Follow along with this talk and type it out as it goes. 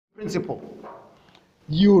principle.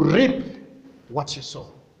 You reap what you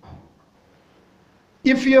sow.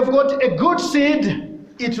 If you have got a good seed,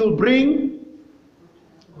 it will bring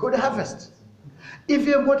good harvest. If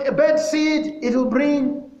you have got a bad seed, it will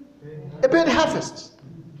bring a bad harvest.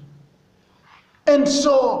 And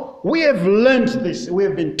so we have learned this. We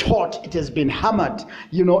have been taught. It has been hammered,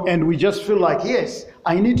 and we just feel like, yes,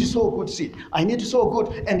 I need to sow a good seed. I need to sow a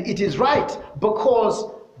good, and it is right,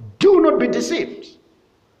 because do not be deceived.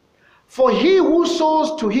 For he who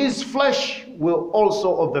sows to his flesh will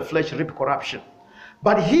also of the flesh reap corruption.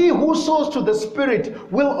 But he who sows to the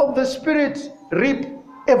Spirit will of the Spirit reap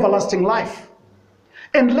everlasting life.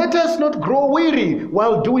 And let us not grow weary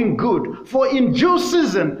while doing good, for in due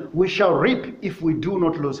season we shall reap if we do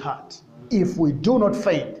not lose heart, if we do not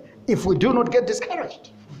faint, if we do not get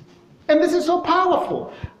discouraged. And this is so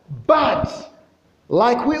powerful. But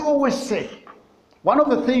like we always say, one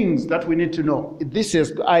of the things that we need to know, this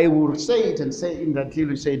is, I will say it and say it until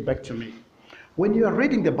you say it back to me. When you are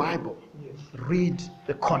reading the Bible, read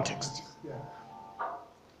the context.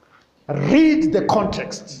 Read the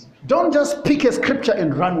context. Don't just pick a scripture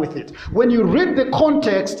and run with it. When you read the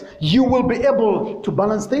context, you will be able to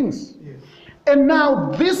balance things. And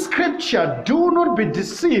now this scripture, do not be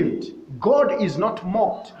deceived. God is not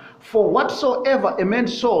mocked. For whatsoever a man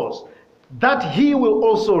sows, that he will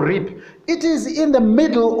also reap. It is in the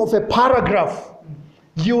middle of a paragraph.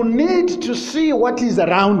 You need to see what is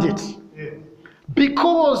around it.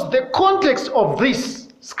 Because the context of this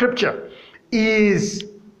scripture is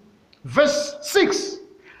verse 6.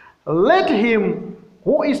 Let him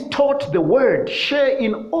who is taught the word share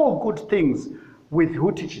in all good things with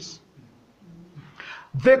who teaches.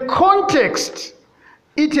 The context,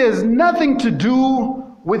 it has nothing to do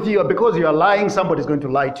with you because you are lying, somebody's going to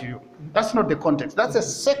lie to you. That's not the context. That's a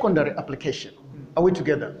secondary application. Are we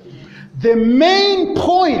together? The main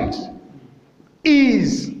point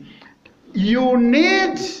is you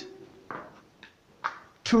need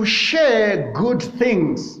to share good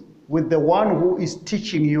things with the one who is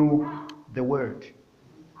teaching you the word.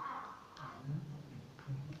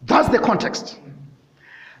 That's the context.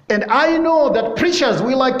 And I know that preachers,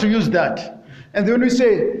 we like to use that. And then we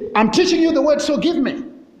say, I'm teaching you the word, so give me.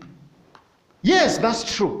 Yes,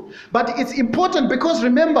 that's true. But it's important because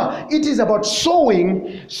remember, it is about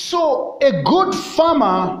sowing. So a good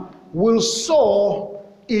farmer will sow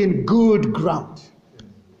in good ground.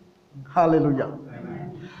 Hallelujah.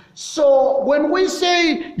 So when we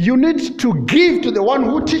say you need to give to the one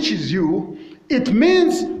who teaches you, it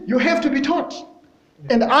means you have to be taught.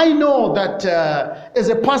 And I know that as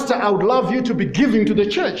a pastor, I would love you to be giving to the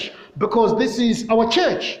church because this is our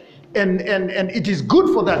church and it is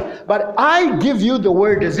good for that. But I give you the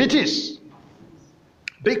word as it is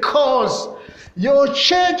because your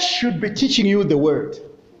church should be teaching you the word.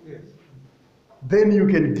 Then you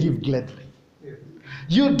can give gladly.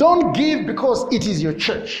 You don't give because it is your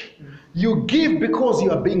church. You give because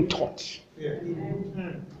you are being taught.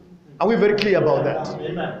 Are we very clear about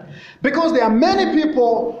that? Because there are many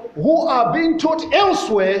people who are being taught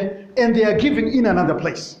elsewhere and they are giving in another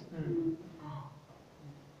place.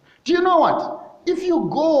 Do you know what? If you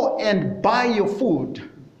go and buy your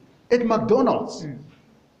food at McDonald's,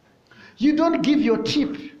 you don't give your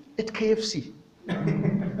tip at KFC.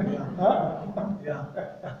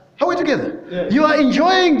 Are we together? Yes. You are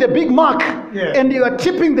enjoying the Big Mac and you are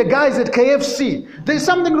tipping the guys at KFC. There's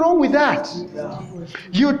something wrong with that.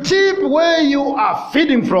 You tip where you are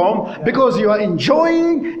feeding from because you are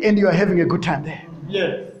enjoying and you are having a good time there.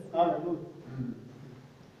 Yes.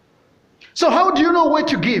 So how do you know where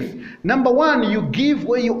to give? Number one, you give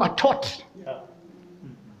where you are taught.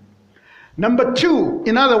 Number two,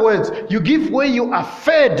 in other words, you give where you are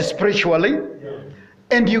fed spiritually.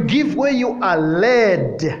 And you give where you are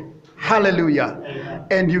led. Hallelujah. Amen.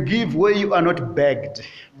 And you give where you are not begged.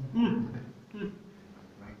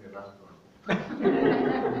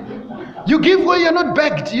 You give where you're not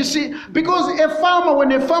begged, you see. Because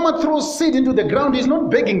when a farmer throws seed into the ground, he's not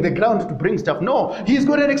begging the ground to bring stuff. No, he's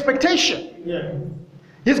got an expectation. Yeah.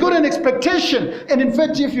 He's got an expectation. And in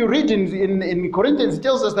fact, if you read in Corinthians, it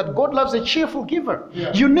tells us that God loves a cheerful giver.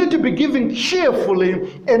 Yeah. You need to be giving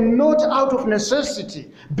cheerfully and not out of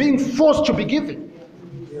necessity, being forced to be giving.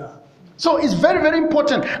 Yeah. So it's very, very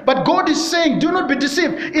important. But God is saying, do not be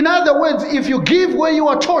deceived. In other words, if you give where you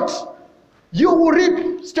are taught, you will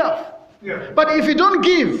reap stuff. Yeah. But if you don't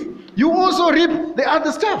give, you also reap the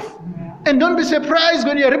other stuff. And don't be surprised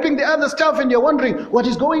when you're reaping the other stuff and you're wondering what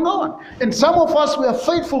is going on. And some of us, we are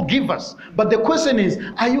faithful givers. But the question is,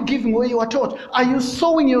 are you giving where you are taught? Are you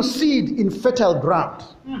sowing your seed in fertile ground?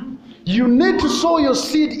 You need to sow your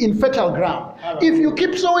seed in fertile ground. If you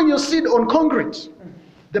keep sowing your seed on concrete,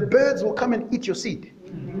 the birds will come and eat your seed.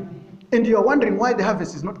 And you are wondering why the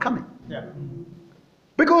harvest is not coming.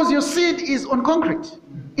 Because your seed is on concrete.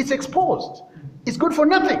 It's exposed. It's good for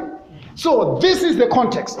nothing. So this is the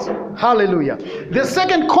context. Hallelujah. The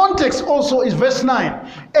second context also is verse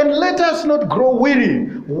 9. And let us not grow weary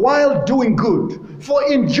while doing good, for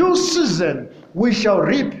in due season we shall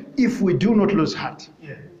reap if we do not lose heart.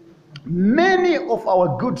 Many of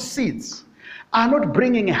our good seeds are not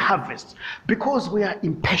bringing a harvest because we are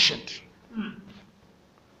impatient.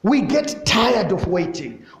 We get tired of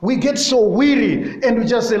waiting. We get so weary and we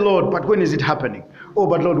just say, Lord, but when is it happening? Oh,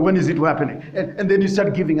 but Lord, when is it happening? And then you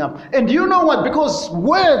start giving up. And you know what? Because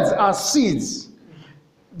words are seeds.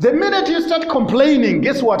 The minute you start complaining,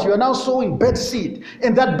 guess what? You are now sowing bad seed.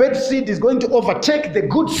 And that bad seed is going to overtake the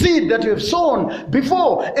good seed that you have sown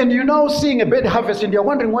before. And you're now seeing a bad harvest and you're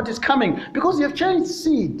wondering what is coming. Because you have changed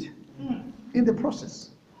seed in the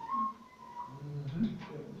process.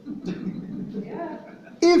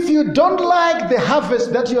 If you don't like the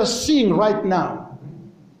harvest that you're seeing right now,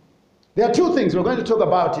 there are two things. We're going to talk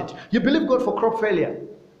about it. You believe God for crop failure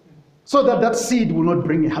so that that seed will not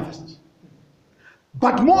bring a harvest.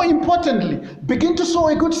 But more importantly, begin to sow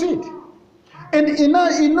a good seed. And in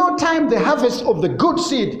no time, the harvest of the good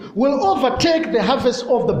seed will overtake the harvest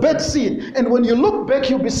of the bad seed. And when you look back,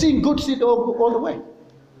 you'll be seeing good seed all the way.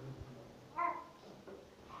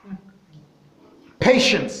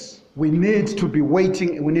 Patience. We need to be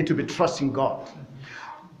waiting and we need to be trusting God.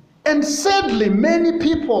 And sadly, many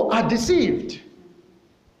people are deceived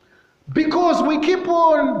because we keep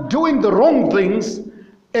on doing the wrong things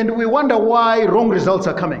and we wonder why wrong results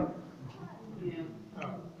are coming.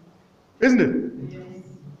 Isn't it? Yes.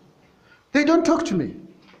 They don't talk to me.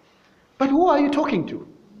 But who are you talking to?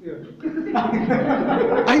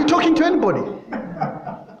 Are you talking to anybody?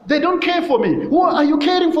 They don't care for me. Who are you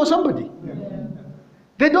caring for somebody?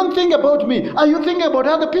 They don't think about me. Are you thinking about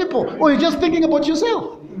other people? Or are you just thinking about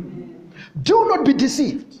yourself? Do not be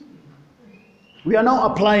deceived. We are now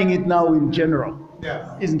applying it now in general.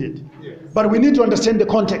 Isn't it? Yes. But we need to understand the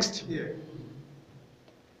context. Yes.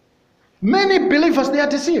 Many believers, they are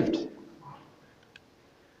deceived.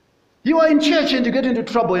 You are in church and you get into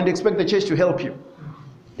trouble and expect the church to help you.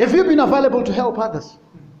 Have you been available to help others?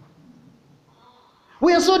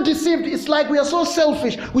 We are so deceived. It's like we are so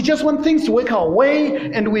selfish. We just want things to work our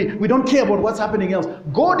way and we don't care about what's happening else.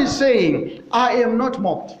 God is saying, I am not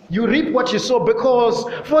mocked. You reap what you sow because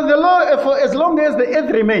for the Lord, for as long as the earth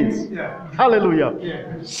remains. Yeah. Hallelujah.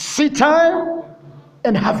 Yeah. Seed time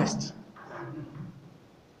and harvest.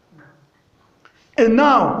 And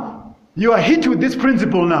now you are hit with this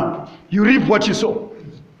principle now. You reap what you sow.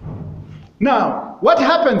 Now, what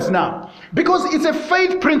happens now? Because it's a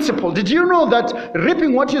faith principle. Did you know that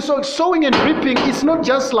reaping what you sow, sowing and reaping, it's not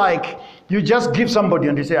just like you just give somebody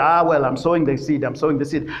and you say, well, I'm sowing the seed, I'm sowing the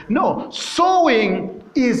seed. No, sowing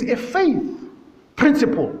is a faith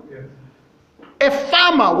principle. Yes. A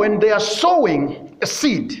farmer, when they are sowing a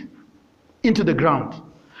seed into the ground,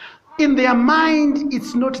 in their mind,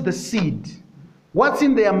 it's not the seed. What's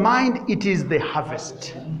in their mind, it is the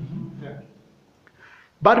harvest.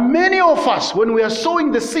 But many of us, when we are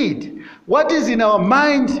sowing the seed, what is in our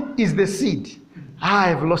mind is the seed. I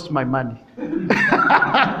have lost my money.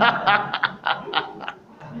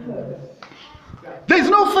 There's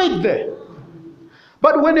no faith there.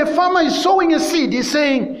 But when a farmer is sowing a seed, he's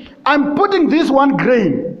saying, I'm putting this one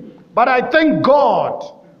grain, but I thank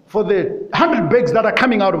God for the 100 bags that are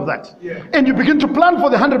coming out of that. Yeah. And you begin to plan for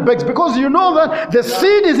the 100 bags because you know that the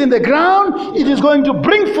seed is in the ground. It is going to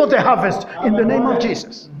bring forth a harvest in the name of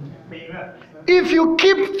Jesus. If you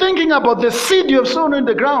keep thinking about the seed you have sown in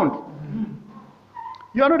the ground,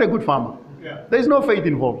 you are not a good farmer. Yeah. There is no faith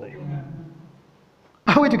involved there.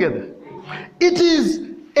 Are we together? It is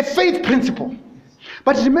a faith principle.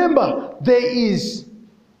 But remember, there is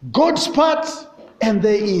God's part and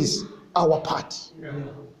there is our part. Yeah.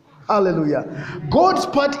 Hallelujah. God's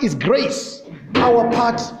part is grace. Our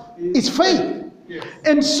part is faith. Yes.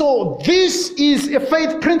 And so this is a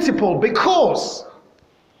faith principle because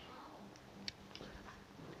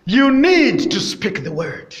you need to speak the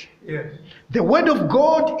word. Yes. The word of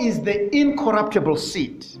God is the incorruptible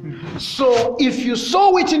seed. Mm-hmm. So if you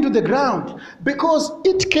sow it into the ground, because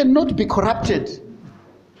it cannot be corrupted,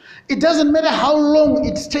 it doesn't matter how long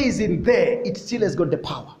it stays in there, it still has got the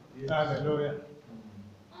power. Hallelujah.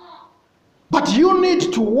 But you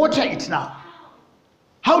need to water it now.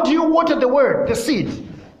 How do you water the word, the seed?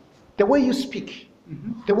 The way you speak,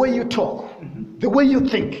 the way you talk, the way you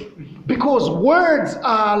think. Because words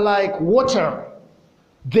are like water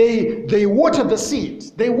They water the seed.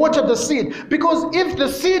 They water the seed. Because if the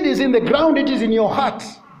seed is in the ground, it is in your heart.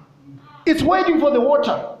 It's waiting for the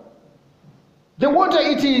water. The water,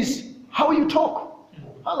 it is how you talk.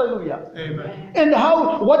 Hallelujah. Amen. And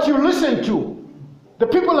what you listen to. The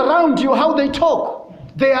people around you, how they talk.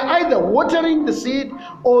 They are either watering the seed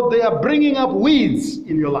or they are bringing up weeds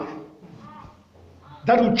in your life.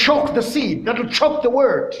 That will choke the seed. That will choke the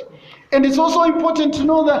word. And it's also important to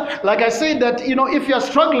know that, like I said, that, if you are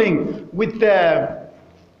struggling with the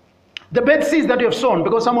bad seeds that you have sown,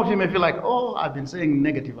 because some of you may feel like, oh, I've been saying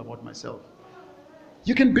negative about myself.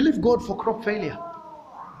 You can believe God for crop failure.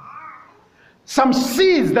 Some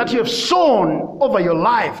seeds that you have sown over your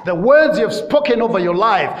life, the words you have spoken over your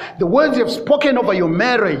life, the words you have spoken over your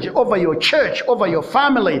marriage, over your church, over your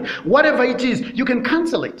family, whatever it is, you can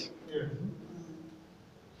cancel it. Yeah.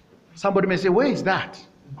 Somebody may say, where is that?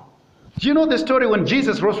 Do you know the story when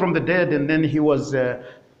Jesus rose from the dead and then he was,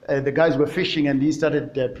 the guys were fishing and he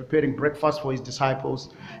started preparing breakfast for his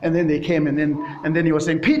disciples. And then they came and then he was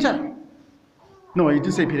saying, Peter. No, he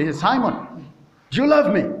didn't say Peter, he said, Simon, do you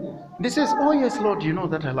love me? And he says, oh yes, Lord, you know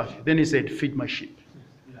that I love you. Then he said, feed my sheep.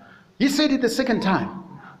 He said it the second time.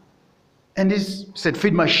 And he said,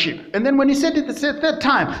 feed my sheep. And then when he said it the third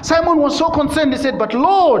time, Simon was so concerned, he said, but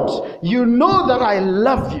Lord, you know that I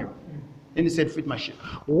love you. And he said, feed my sheep.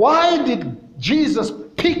 Why did Jesus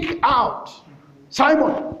pick out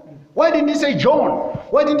Simon? Why didn't he say John?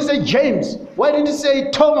 Why didn't he say James? Why didn't he say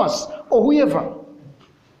Thomas or whoever?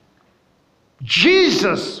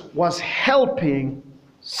 Jesus was helping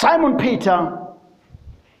Simon Peter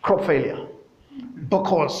crop failure.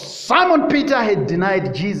 Because Simon Peter had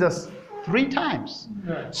denied Jesus 3 times.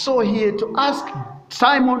 So he had to ask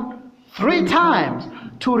Simon 3 times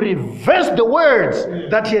to reverse the words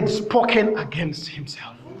that he had spoken against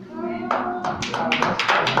himself.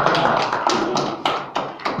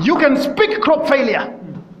 You can speak crop failure.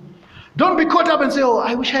 Don't be caught up and say, oh,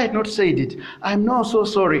 I wish I had not said it. I'm now so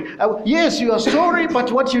sorry. Yes, you are sorry,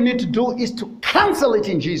 but what you need to do is to cancel it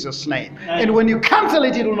in Jesus' name. And when you cancel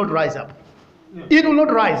it, it will not rise up. It will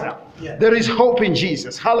not rise up. There is hope in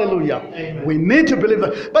Jesus. Hallelujah. Amen. We need to believe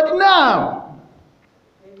that. But now,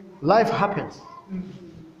 life happens.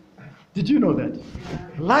 Did you know that?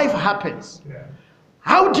 Life happens.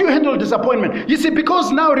 How do you handle disappointment? You see,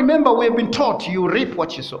 because now remember, we have been taught you reap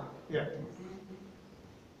what you sow.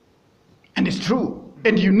 And it's true.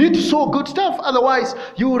 And you need to sow good stuff. Otherwise,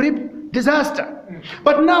 you will reap disaster.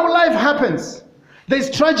 But now life happens. There's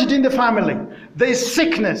tragedy in the family. There's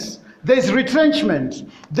sickness. There's retrenchment.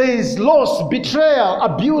 There's loss, betrayal,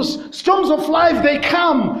 abuse. Storms of life, they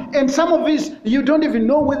come. And some of these, you don't even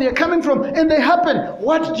know where they're coming from. And they happen.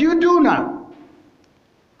 What do you do now?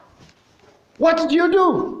 What do you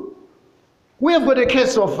do? We have got a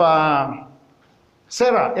case of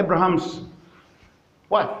Sarah, Abraham's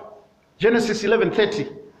wife. Genesis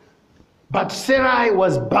 11:30. But Sarah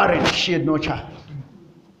was barren. She had no child.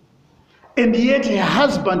 And yet her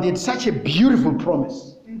husband had such a beautiful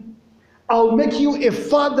promise. I'll make you a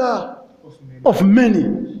father of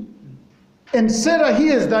many. And Sarah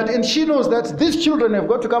hears that and she knows that these children have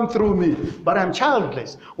got to come through me. But I'm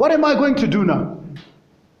childless. What am I going to do now?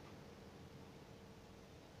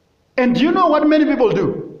 And do you know what many people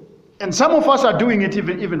do? And some of us are doing it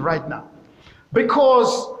even right now.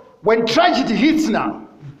 Because when tragedy hits now,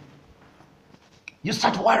 you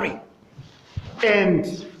start worrying.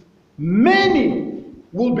 And many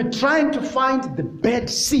will be trying to find the bad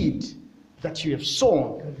seed that you have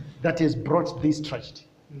sown that has brought this tragedy.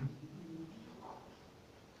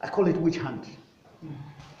 I call it witch hunt.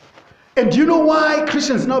 And do you know why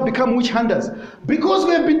Christians now become witch hunters? Because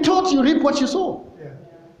we have been taught you reap what you sow.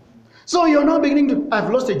 So you're now beginning to, I've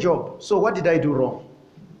lost a job. So what did I do wrong?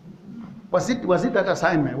 Was it that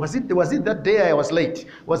assignment? Was it that day I was late?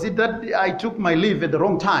 Was it that I took my leave at the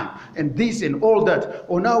wrong time? And this and all that.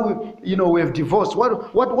 Or now we have divorced.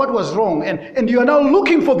 What was wrong? And you are now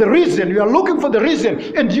looking for the reason. You are looking for the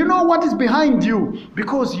reason. And you know what is behind you?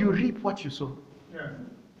 Because you reap what you sow. Yeah.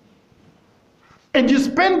 And you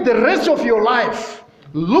spend the rest of your life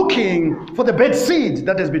looking for the bad seed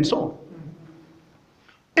that has been sown.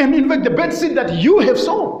 And in fact, the bad seed that you have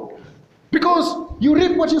sown. Because you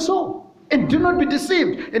reap what you sow. And do not be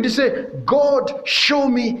deceived. And you say, God, show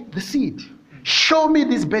me the seed. Show me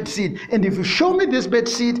this bad seed. And if you show me this bad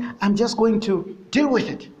seed, I'm just going to deal with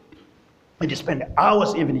it. And you spend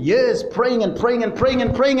hours, even years, praying and praying and praying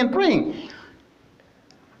and praying and praying.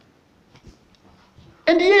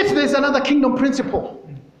 And yet there's another kingdom principle.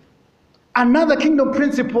 Another kingdom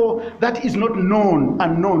principle that is not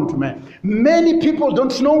unknown to men. Many people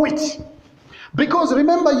don't know it. Because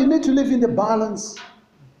remember, you need to live in the balance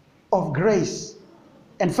of grace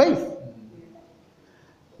and faith.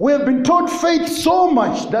 We have been taught faith so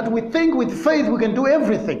much that we think with faith we can do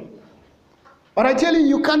everything. But I tell you,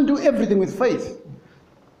 you can't do everything with faith.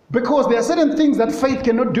 Because there are certain things that faith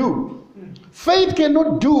cannot do. Faith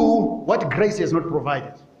cannot do what grace has not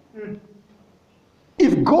provided.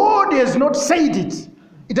 If God has not said it,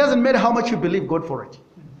 it doesn't matter how much you believe God for it.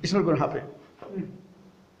 It's not going to happen.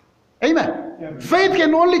 Amen. Yeah. Faith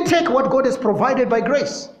can only take what God has provided by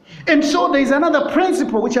grace. And so there is another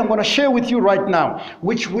principle which I'm going to share with you right now,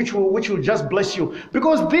 which will just bless you.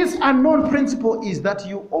 Because this unknown principle is that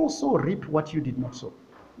you also reap what you did not sow.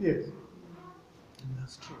 Yes.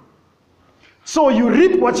 That's true. So you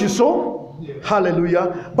reap what you sow. Yes.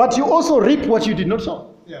 Hallelujah. But you also reap what you did not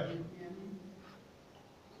sow. Yeah.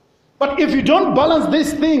 But if you don't balance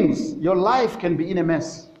these things, your life can be in a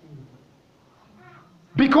mess.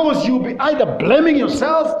 Because you'll be either blaming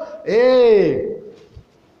yourself, hey,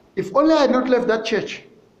 if only I had not left that church.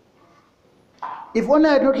 If only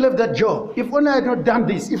I had not left that job. If only I had not done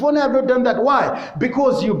this. If only I had not done that. Why?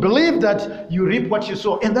 Because you believe that you reap what you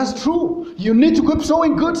sow. And that's true. You need to keep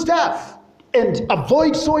sowing good stuff and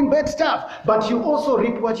avoid sowing bad stuff. But you also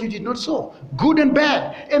reap what you did not sow. Good and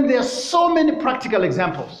bad. And there are so many practical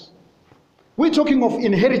examples. We're talking of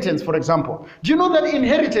inheritance, for example. Do you know that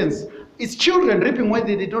inheritance is children reaping what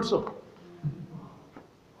they did not sow?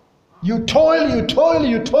 You toil, you toil,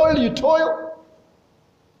 you toil, you toil.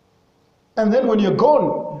 And then when you're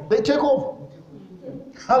gone, they take over.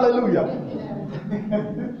 Hallelujah.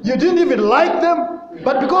 You didn't even like them,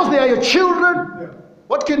 but because they are your children,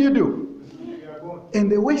 what can you do?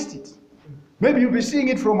 And they waste it. Maybe you'll be seeing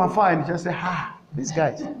it from afar and just say, these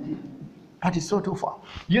guys. But it's so too far.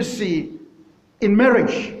 You see, in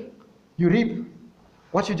marriage, you reap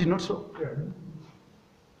what you did not sow.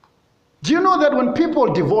 Do you know that when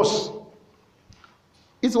people divorce,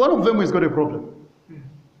 it's one of them who's got a problem.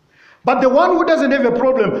 But the one who doesn't have a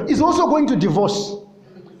problem is also going to divorce.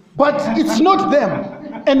 But it's not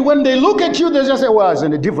them. And when they look at you, they just say, well, I was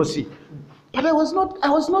in a divorcee. But it was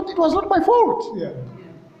not my fault. Yeah.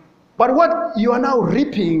 But what you are now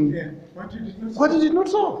reaping, what you did not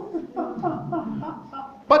sow.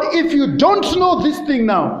 But if you don't know this thing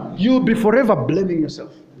now, you'll be forever blaming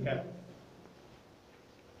yourself. Yeah.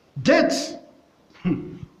 Debt.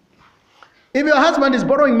 If your husband is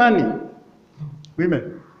borrowing money,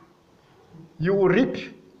 women, you will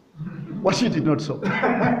reap what you did not sow.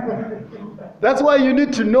 That's why you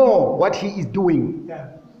need to know what he is doing.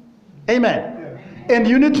 Yeah. Amen. Yeah. And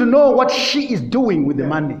you need to know what she is doing with the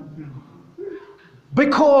money.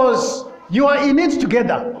 Because you are in it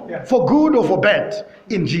together, for good or for bad,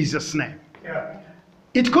 in Jesus' name. Yeah.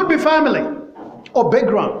 It could be family or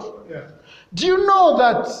background. Yeah. Do you know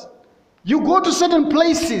that you go to certain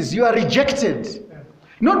places, you are rejected,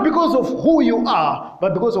 not because of who you are,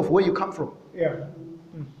 but because of where you come from? Yeah.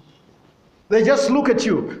 They just look at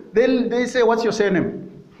you. They say, what's your surname?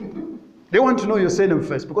 They want to know your surname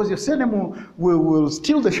first, because your surname will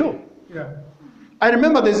steal the show. Yeah. I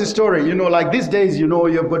remember there's a story, like these days,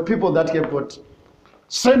 you've got people that have got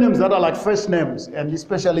surnames that are like first names, and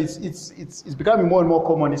especially it's becoming more and more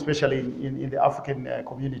common, especially in the African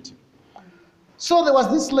community. So there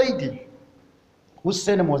was this lady whose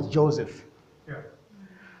surname was Joseph. Yeah.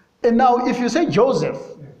 And now if you say Joseph,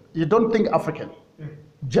 you don't think African,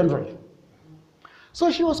 generally.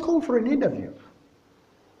 So she was called for an interview.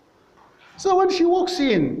 So when she walks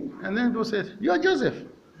in, and then people said, "You're Joseph."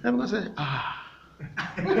 And people say,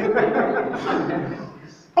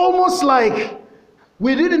 almost like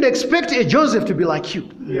we didn't expect a Joseph to be like you.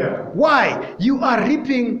 Yeah. Why? You are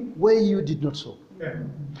reaping where you did not sow. Yeah.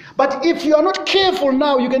 But if you are not careful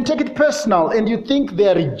now, you can take it personal and you think they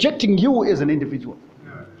are rejecting you as an individual.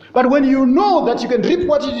 Yeah. But when you know that you can reap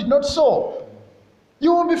what you did not sow,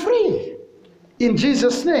 you will be free. In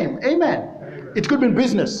Jesus' name. Amen. Amen. It could be in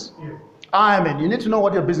business. Yeah. Amen. You need to know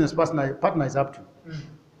what your business partner is up to.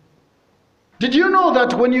 Did you know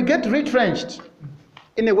that when you get retrenched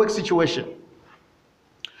in a work situation,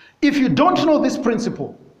 if you don't know this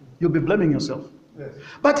principle, you'll be blaming yourself. Yes.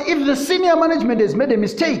 But if the senior management has made a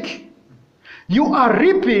mistake, you are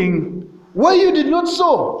reaping where you did not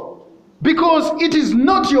sow, because it is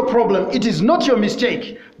not your problem, it is not your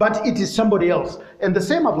mistake, but it is somebody else. And the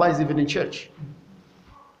same applies even in church.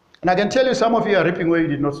 And I can tell you, some of you are reaping where you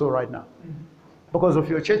did not sow right now, because of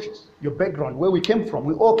your churches, your background, where we came from.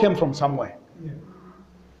 We all came from somewhere. Yeah.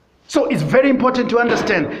 So it's very important to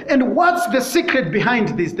understand. And what's the secret behind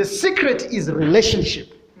this? The secret is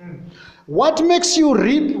relationship. What makes you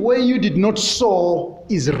reap where you did not sow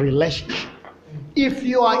is relationship. If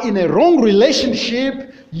you are in a wrong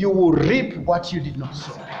relationship, you will reap what you did not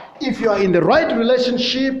sow. If you are in the right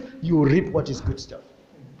relationship, you reap what is good stuff.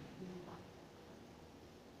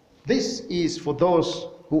 This is for those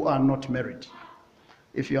who are not married.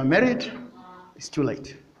 If you are married, it's too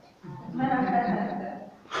late.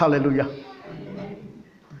 Hallelujah.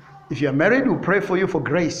 If you are married, we'll pray for you for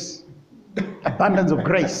grace, abundance of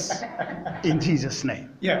grace, in Jesus'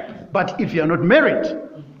 name. Yeah. But if you are not married,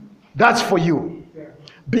 that's for you. Yeah.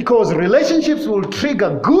 Because relationships will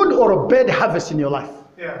trigger good or a bad harvest in your life.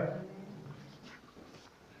 Yeah.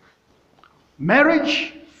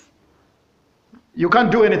 Marriage, you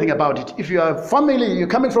can't do anything about it. If you are family, you're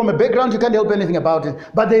coming from a background, you can't help anything about it.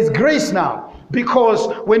 But there's grace now. Because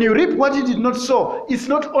when you reap what you did not sow, it's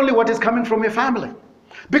not only what is coming from your family.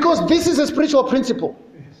 Because this is a spiritual principle.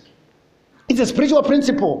 It's a spiritual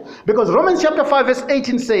principle. Because Romans chapter 5 verse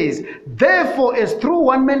 18 says, therefore as through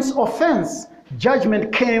one man's offense,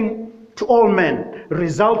 judgment came to all men,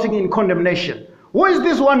 resulting in condemnation. Who is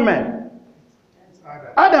this one man?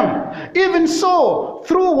 Adam. Even so,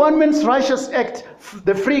 through one man's righteous act,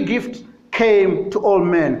 the free gift came to all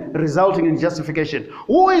men, resulting in justification.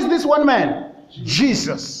 Who is this one man?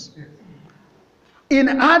 Jesus. In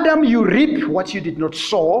Adam, you reap what you did not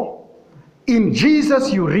sow. In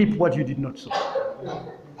Jesus, you reap what you did not sow.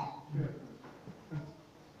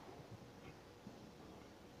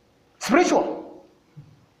 Spiritual.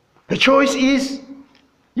 The choice is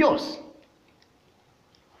yours.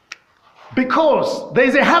 Because there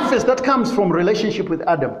is a harvest that comes from relationship with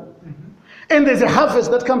Adam. And there's a harvest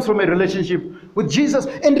that comes from a relationship with Jesus.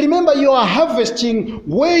 And remember, you are harvesting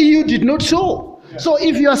where you did not sow. Yeah. So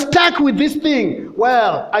if you are stuck with this thing,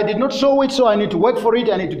 well, I did not sow it, so I need to work for it,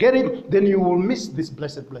 I need to get it, then you will miss this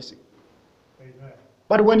blessed blessing. Amen.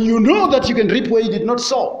 But when you know that you can reap where you did not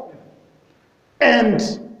sow, and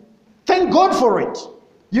thank God for it,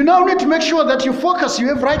 you now need to make sure that you focus, you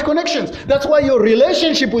have right connections. That's why your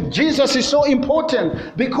relationship with Jesus is so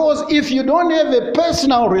important. Because if you don't have a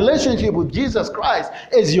personal relationship with Jesus Christ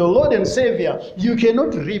as your Lord and Savior, you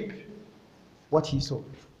cannot reap what He sowed.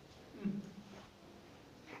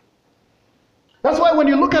 That's why when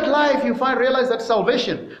you look at life, you realize that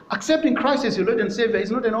salvation, accepting Christ as your Lord and Savior, is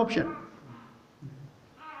not an option.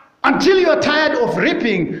 Until you are tired of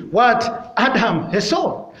reaping what Adam has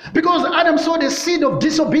sown. Because Adam sowed a seed of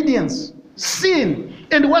disobedience, sin.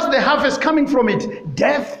 And what's the harvest coming from it?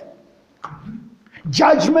 Death,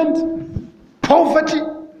 judgment, poverty,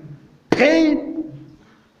 pain,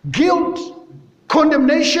 guilt,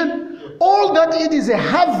 condemnation. All that it is a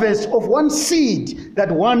harvest of one seed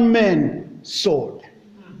that one man sowed.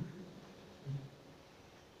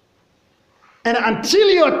 And until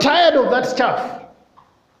you're tired of that stuff,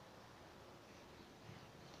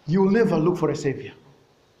 you will never look for a savior.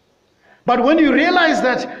 But when you realize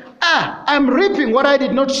that, I'm reaping what I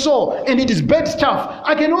did not sow, and it is bad stuff.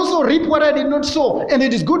 I can also reap what I did not sow, and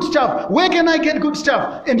it is good stuff. Where can I get good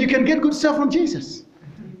stuff? And you can get good stuff from Jesus.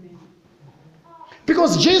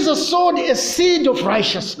 Because Jesus sowed a seed of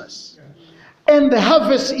righteousness. And the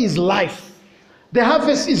harvest is life. The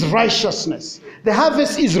harvest is righteousness. The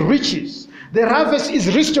harvest is riches. The harvest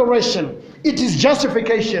is restoration. It is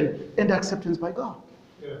justification and acceptance by God.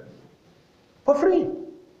 Yeah. For free.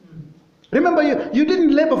 Remember, you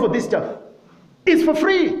didn't labor for this stuff. It's for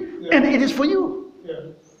free. Yeah. And it is for you.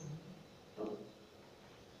 Yeah.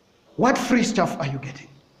 What free stuff are you getting?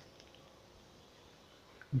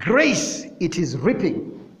 Grace, it is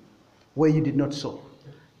reaping where you did not sow.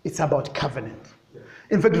 It's about covenant.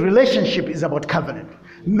 In fact, relationship is about covenant.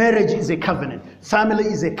 Marriage is a covenant. Family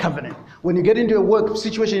is a covenant. When you get into a work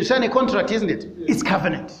situation, you sign a contract, isn't it? Yeah. It's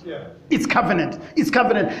covenant. Yeah. It's covenant. It's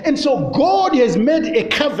covenant. And so God has made a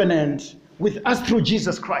covenant with us through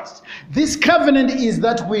Jesus Christ. This covenant is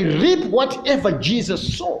that we reap whatever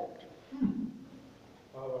Jesus sowed.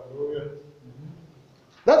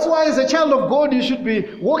 That's why as a child of God, you should be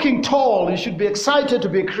walking tall. You should be excited to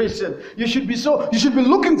be a Christian. You should be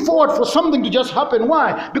looking forward for something to just happen.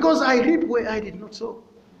 Why? Because I reap where I did not sow.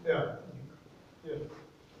 Yeah. Yeah.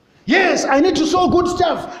 Yes, I need to sow good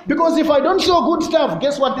stuff. Because if I don't sow good stuff,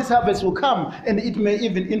 guess what? This harvest will come. And it may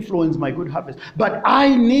even influence my good harvest. But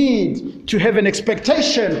I need to have an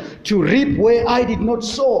expectation to reap where I did not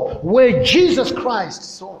sow. Where Jesus Christ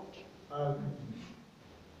sowed.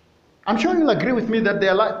 I'm sure you'll agree with me that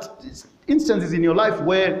there are instances in your life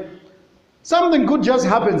where something good just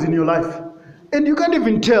happens in your life. And you can't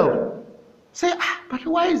even tell. Say, but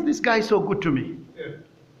why is this guy so good to me? Yeah.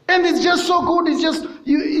 And it's just so good. It's just,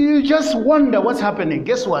 you just wonder what's happening.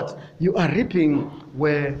 Guess what? You are reaping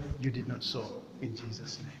where you did not sow. In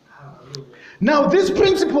Jesus' name. Now, this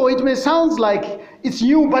principle, it may sound like it's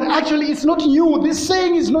new, but actually it's not new. This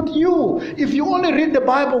saying is not new. If you only read the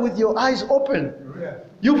Bible with your eyes open,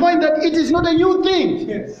 you find that it is not a new thing.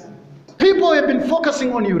 Yes. People have been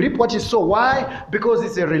focusing on you reap what you sow. Why? Because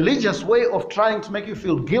it's a religious way of trying to make you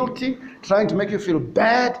feel guilty, trying to make you feel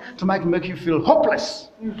bad, to make you feel hopeless.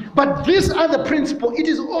 But this other principle, it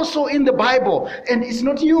is also in the Bible, and it's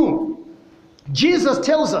not new. Jesus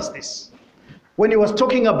tells us this. When he was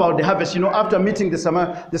talking about the harvest, after meeting the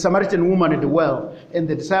Samaritan woman at the well, and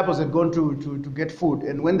the disciples had gone to get food,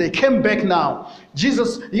 and when they came back now,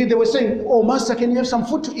 they were saying, "Oh, Master, can you have some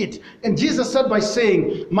food to eat?" And Jesus started by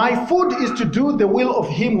saying, "My food is to do the will of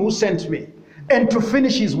him who sent me, and to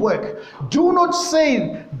finish his work. Do not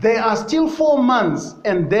say, there are still 4 months,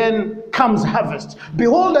 and then comes harvest.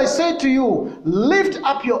 Behold, I say to you, lift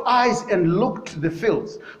up your eyes and look to the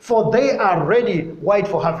fields, for they are ready, white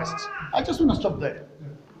for harvest." I just want to stop there.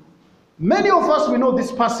 Many of us, we know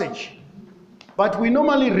this passage, but we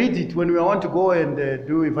normally read it when we want to go and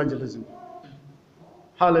do evangelism.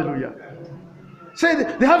 Hallelujah. Say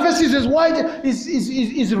the harvest is as white,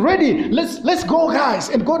 is ready. Let's go, guys.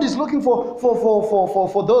 And God is looking for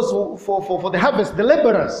those for the harvest, the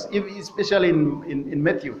laborers, especially in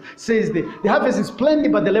Matthew. Says the harvest is plenty,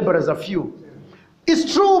 but the laborers are few.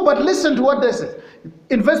 It's true, but listen to what this is.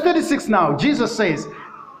 In verse 36 now, Jesus says,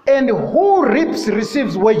 "And who reaps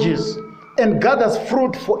receives wages, and gathers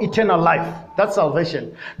fruit for eternal life." That's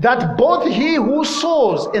salvation. "That both he who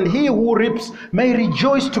sows and he who reaps may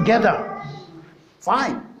rejoice together."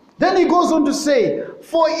 Fine. Then he goes on to say,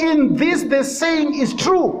 "For in this the saying is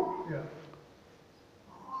true.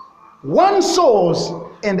 One sows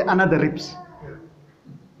and another reaps."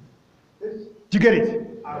 Do you get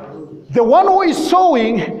it? The one who is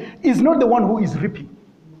sowing is not the one who is reaping.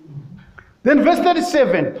 Then verse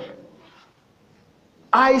 37,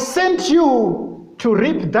 "I sent you to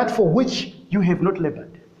reap that for which you have not labored."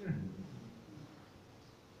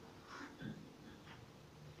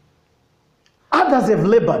 Others have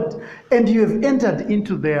labored, and you have entered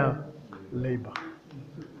into their labor.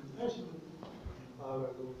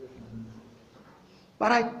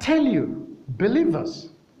 But I tell you, believers,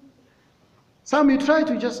 some you try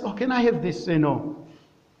to just, "Oh, can I have this?" Say no.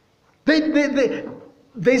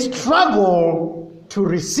 They struggle to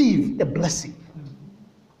receive a blessing.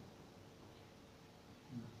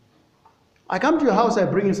 I come to your house, I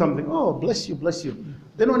bring you something. "Oh, bless you, bless you."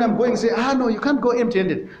 Then when I'm going, say, "No, you can't go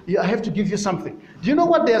empty-handed. I have to give you something." Do you know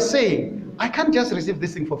what they're saying? I can't just receive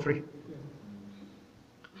this thing for free.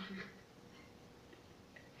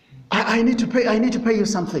 I need to pay you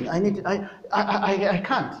something. I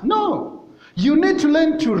can't. No. You need to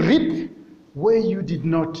learn to reap where you did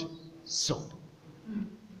not sow.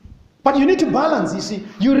 But you need to balance, you see.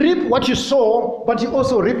 You reap what you sow, but you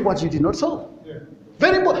also reap what you did not sow. Yeah.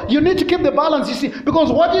 Very important. You need to keep the balance, you see.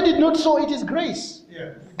 Because what you did not sow, it is grace.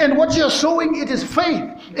 Yeah. And what you're sowing, it is faith.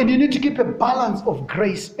 And you need to keep a balance of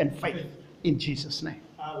grace and faith in Jesus' name.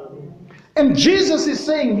 Hallelujah. And Jesus is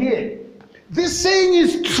saying here, this saying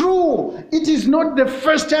is true. It is not the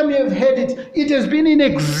first time you have heard it. It has been in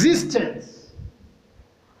existence.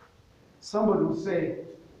 Somebody will say,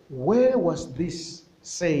 where was this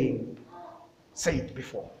saying said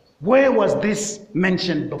before? Where was this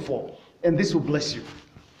mentioned before? And this will bless you.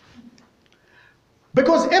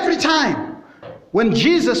 Because every time when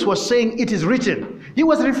Jesus was saying it is written, he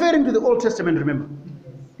was referring to the Old Testament, remember?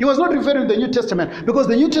 He was not referring to the New Testament because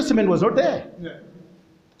the New Testament was not there. Yeah.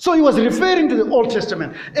 So he was referring to the Old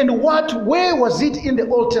Testament. And where was it in the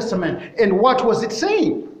Old Testament? And what was it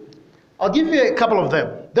saying? I'll give you a couple of them.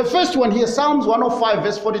 The first one here, Psalms 105,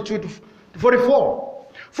 verse 42 to 44.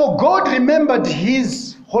 For God remembered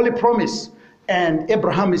his holy promise and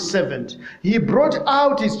Abraham his servant. He brought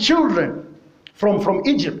out his children from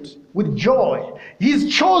Egypt with joy, his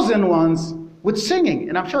chosen ones with singing.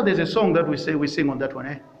 And I'm sure there's a song that we sing on that one,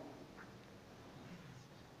 eh?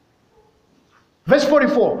 Verse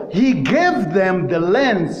 44, he gave them the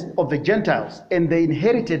lands of the Gentiles, and they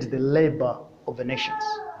inherited the labor of the nations.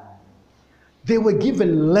 They were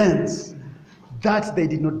given lands that they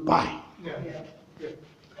did not buy. Yeah. Yeah.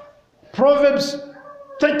 Proverbs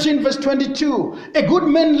 13 verse 22, a good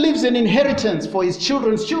man leaves an inheritance for his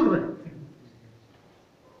children's children.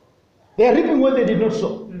 They are reaping what they did not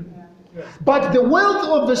sow. Yeah. But the wealth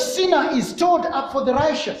of the sinner is stored up for the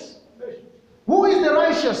righteous. Who is the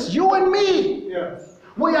righteous? You and me. Yes.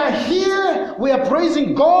 We are here, we are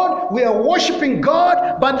praising God, we are worshiping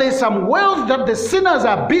God, but there's some wealth that the sinners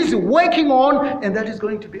are busy working on, and that is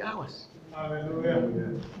going to be ours.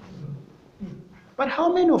 Hallelujah. But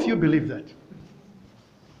how many of you believe that?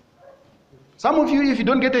 Some of you, if you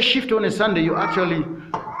don't get a shift on a Sunday, you actually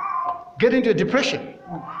get into a depression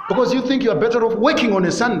because you think you are better off working on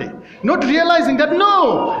a Sunday, not realizing that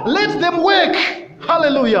no, let them work.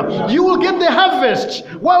 Hallelujah. You will get the harvest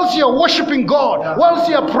whilst you are worshiping God, whilst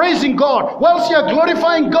you are praising God, whilst you are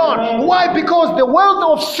glorifying God. Why? Because the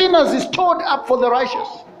wealth of sinners is stored up for the righteous.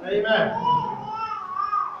 Amen.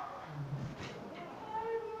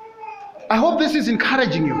 I hope this is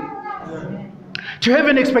encouraging you to have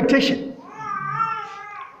an expectation.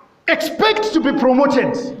 Expect to be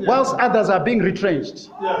promoted whilst others are being retrenched.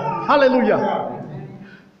 Hallelujah.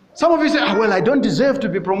 Some of you say, well, I don't deserve to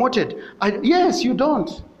be promoted. Yes, you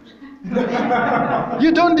don't.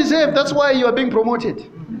 You don't deserve. That's why you are being promoted.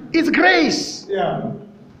 It's grace. Yeah.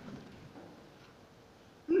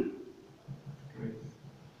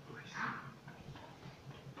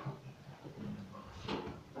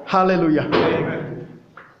 Hallelujah. Amen.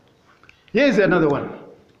 Here's another one.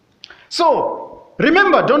 So,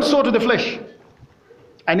 remember, don't sow to the flesh.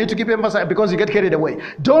 I need to keep emphasizing because you get carried away.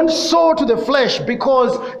 Don't sow to the flesh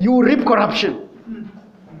because you reap corruption.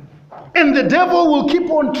 And the devil will keep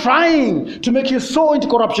on trying to make you sow into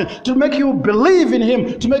corruption, to make you believe in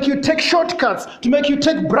him, to make you take shortcuts, to make you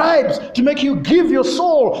take bribes, to make you give your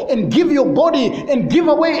soul and give your body and give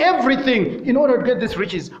away everything in order to get these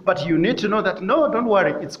riches. But you need to know that, no, don't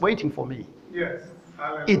worry, it's waiting for me. Yes.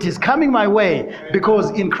 It is coming my way because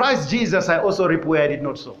in Christ Jesus I also reap where I did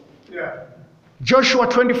not sow. Yeah. Joshua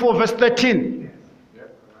 24 verse 13.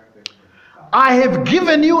 I have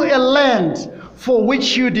given you a land for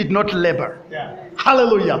which you did not labor. Yeah.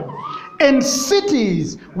 Hallelujah. And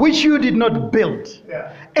cities which you did not build.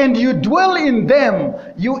 Yeah. And you dwell in them.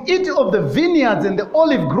 You eat of the vineyards and the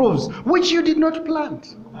olive groves which you did not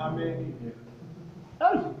plant. Amen.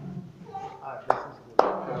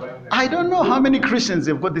 I don't know how many Christians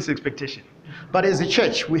have got this expectation. But as a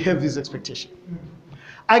church, we have this expectation.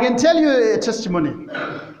 I can tell you a testimony.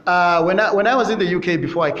 When I was in the UK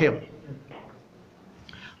before I came,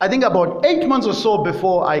 I think about 8 months or so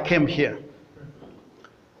before I came here,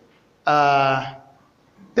 there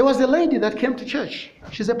was a lady that came to church.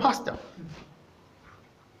 She's a pastor.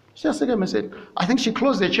 She just came and said, I think she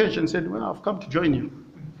closed the church and said, well, I've come to join you.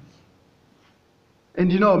 And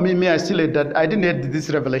you know, me, I still had that. I didn't have this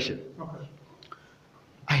revelation. Okay.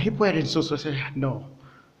 I read it so I said, no,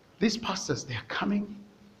 these pastors, they are coming.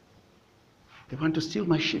 They want to steal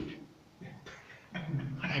my sheep.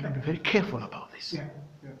 I have to be very careful about this. Yeah.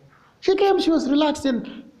 Yeah. She came, she was relaxed,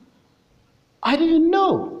 and I didn't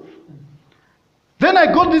know. Then I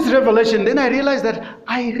got this revelation. Then I realized that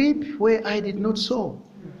I reap where I did not sow.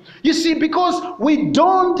 You see, because we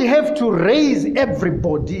don't have to raise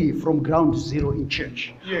everybody from ground zero in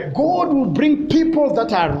church. Yeah. God will bring people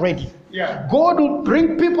that are ready. Yeah. God will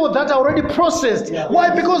bring people that are already processed. Yeah.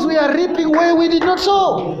 Why? Because we are reaping where we did not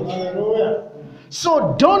sow. Hallelujah.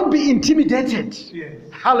 So don't be intimidated. Yes.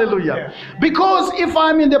 Hallelujah. Yeah. Because if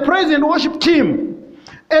I'm in the praise and worship team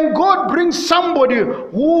and God brings somebody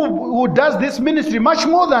who does this ministry much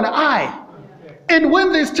more than I, and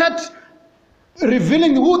when they start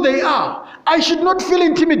revealing who they are, I should not feel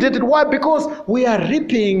intimidated. Why? Because we are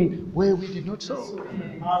reaping where we did not sow.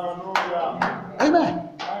 Hallelujah. Amen.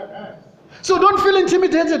 Amen. So don't feel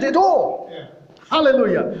intimidated at all. Yeah.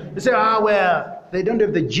 Hallelujah. You say, well, they don't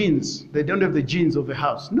have the genes. They don't have the genes of a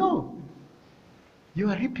house. No. You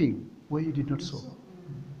are reaping where you did not sow.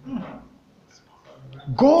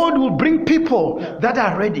 God will bring people that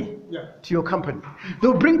are ready to your company.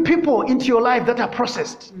 They'll bring people into your life that are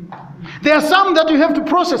processed. There are some that you have to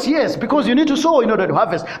process, yes, because you need to sow in order to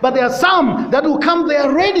harvest. But there are some that will come, they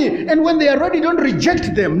are ready. And when they are ready, don't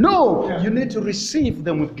reject them. No, you need to receive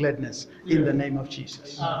them with gladness in the name of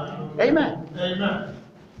Jesus. Amen. Amen.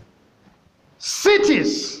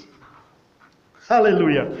 Cities.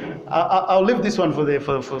 Hallelujah. I'll leave this one for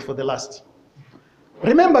the last.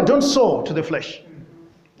 Remember, don't sow to the flesh.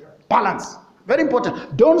 Balance. Very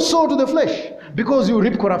important. Don't sow to the flesh because you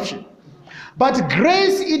reap corruption. But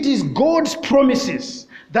grace, it is God's promises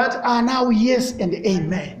that are now yes and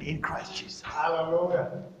amen in Christ Jesus.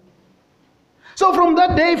 Hallelujah. So from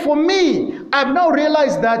that day, for me, I've now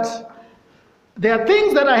realized that there are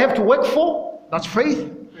things that I have to work for. That's faith.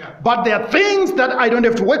 Yeah. But there are things that I don't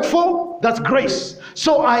have to work for. That's grace.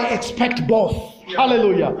 So I expect both.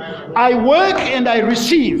 Hallelujah. I work and I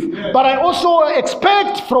receive. But I also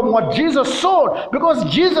expect from what Jesus sowed. Because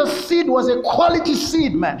Jesus' seed was a quality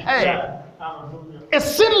seed, man. Hey. Yeah. A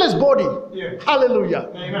sinless body. Yeah. Hallelujah.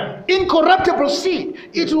 Amen. Incorruptible seed.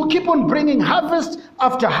 It will keep on bringing harvest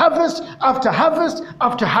after harvest after harvest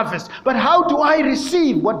after harvest. But how do I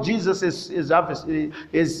receive what Jesus is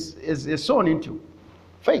sown into?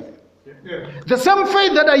 Faith. The same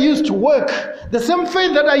faith that I use to work, the same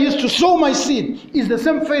faith that I use to sow my seed, is the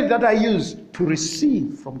same faith that I use to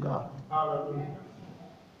receive from God. Hallelujah.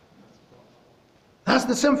 That's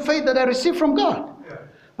the same faith that I receive from God.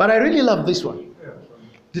 But I really love this one.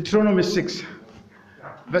 Deuteronomy 6,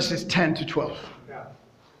 verses 10 to 12.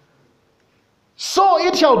 So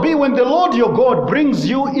it shall be when the Lord your God brings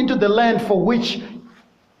you into the land for which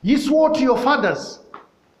he swore to your fathers,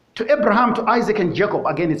 to Abraham, to Isaac, and Jacob,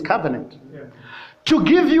 again his covenant, to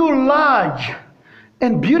give you large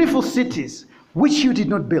and beautiful cities which you did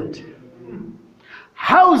not build,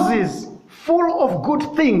 houses full of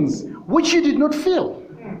good things which you did not fill,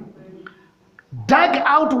 dug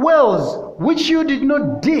out wells which you did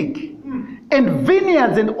not dig, and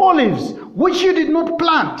vineyards and olives which you did not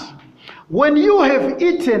plant. When you have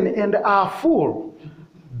eaten and are full,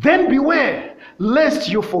 then beware lest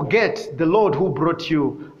you forget the Lord who brought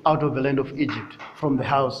you out of the land of Egypt from the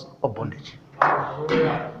house of bondage.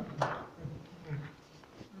 I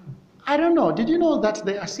don't know. Did you know that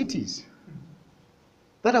there are cities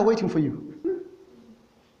that are waiting for you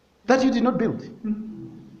that you did not build?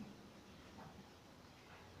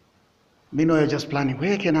 Meanwhile, you're just planning,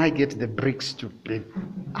 where can I get the bricks to build?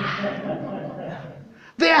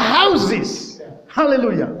 There are houses,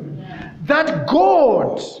 hallelujah, that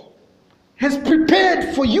God has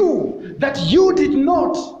prepared for you that you did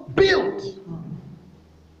not build.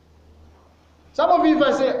 Some of you, if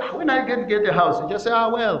I say, when I get a house, you just say,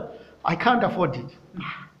 well, I can't afford it.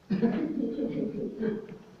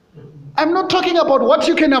 I'm not talking about what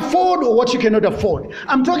you can afford or what you cannot afford.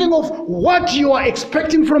 I'm talking of what you are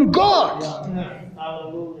expecting from God.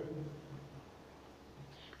 Hallelujah.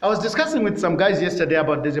 I was discussing with some guys yesterday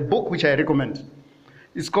about, there's a book which I recommend.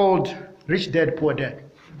 It's called Rich Dad, Poor Dad.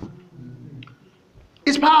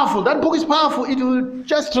 It's powerful. That book is powerful. It will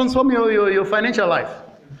just transform your financial life.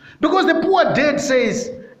 Because the poor dad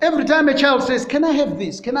says, every time a child says, can I have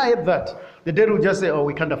this? Can I have that? The dad will just say, oh,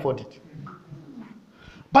 we can't afford it.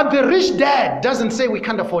 But the rich dad doesn't say we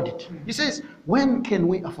can't afford it. He says, when can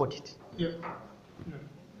we afford it? Yeah.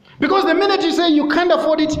 Because the minute you say you can't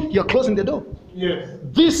afford it, you're closing the door. Yes.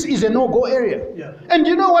 This is a no-go area. Yeah. And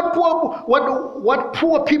you know what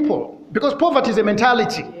poor people, because poverty is a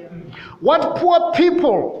mentality. What poor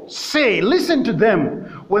people say, listen to them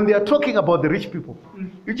when they are talking about the rich people.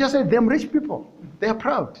 You just say, them rich people. They are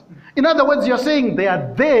proud. In other words, you're saying they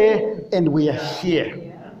are there and we are here.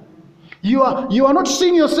 You are not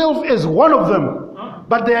seeing yourself as one of them,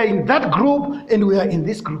 but they are in that group and we are in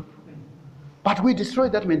this group. But we destroy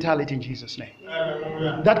that mentality in Jesus' name.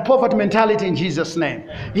 That poverty mentality in Jesus' name.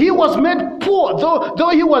 He was made poor. Though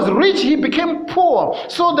he was rich, he became poor,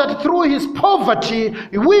 so that through his poverty,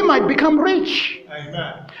 we might become rich.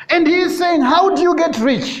 Amen. And he is saying, how do you get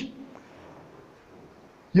rich?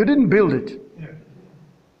 You didn't build it. Yeah.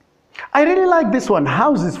 I really like this one.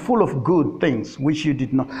 House is full of good things which you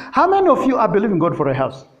did not. How many of you are believing God for a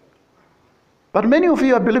house? But many of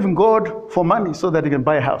you are believing God for money so that you can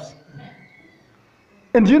buy a house.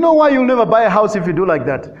 And do you know why you'll never buy a house if you do like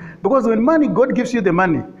that? Because when God gives you the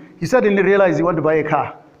money, you suddenly realize you want to buy a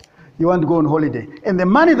car. You want to go on holiday. And the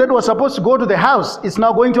money that was supposed to go to the house is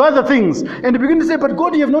now going to other things. And you begin to say, but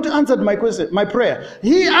God, you have not answered my question, my prayer.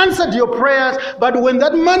 He answered your prayers, but when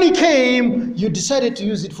that money came, you decided to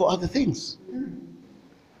use it for other things.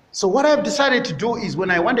 So what I've decided to do is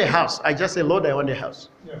when I want a house, I just say, Lord, I want a house.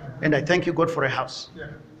 Yeah. And I thank you, God, for a house. Yeah.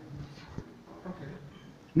 Okay.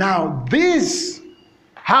 Now, these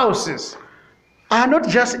houses are not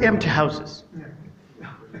just empty houses. Yeah.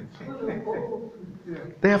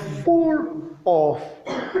 They are full of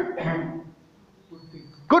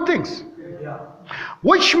good things. Yeah.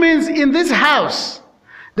 Which means in this house,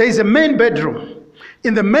 there is a main bedroom.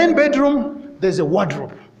 In the main bedroom, there's a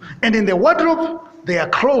wardrobe. And in the wardrobe, there are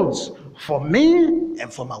clothes for me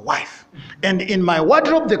and for my wife. And in my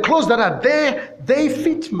wardrobe, the clothes that are there, they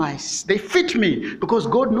fit me because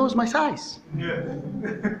God knows my size. Yeah.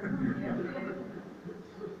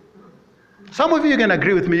 Some of you can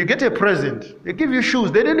agree with me. You get a present. They give you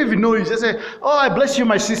shoes. They don't even know you. You just say, oh, I bless you,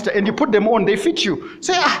 my sister. And you put them on. They fit you.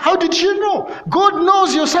 Say, how did you know? God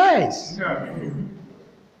knows your size. Yeah.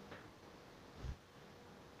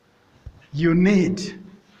 You need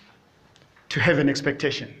to have an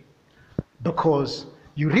expectation. Because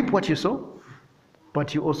you reap what you sow,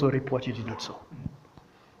 but you also reap what you did not sow.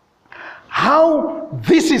 How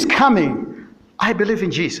this is coming, I believe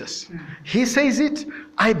in Jesus. He says it,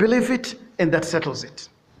 I believe it, and that settles it.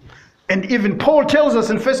 And even Paul tells us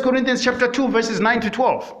in 1 Corinthians chapter 2, verses 9 to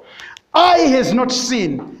 12, eye has not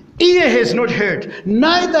seen, ear has not heard,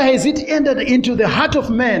 neither has it entered into the heart of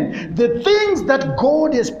man, the things that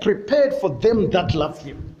God has prepared for them that love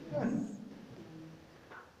him.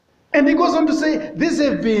 And he goes on to say, these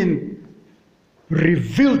have been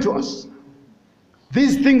revealed to us.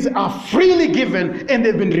 These things are freely given, and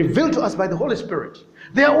they've been revealed to us by the Holy Spirit.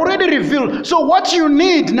 They are already revealed. So what you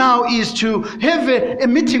need now is to have a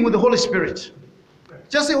meeting with the Holy Spirit.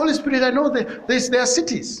 Just say, Holy Spirit, I know that there are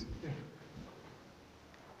cities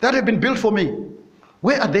that have been built for me.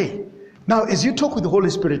 Where are they? Now, as you talk with the Holy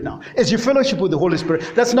Spirit now, as you fellowship with the Holy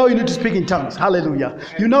Spirit, that's now you need to speak in tongues. Hallelujah.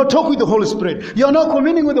 You now talk with the Holy Spirit. You are now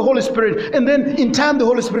communing with the Holy Spirit. And then in time, the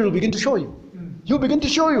Holy Spirit will begin to show you. He'll begin to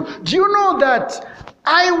show you. Do you know that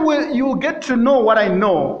you'll get to know what I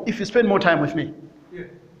know if you spend more time with me? Yeah.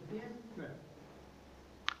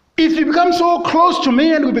 If you become so close to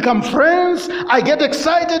me and we become friends, I get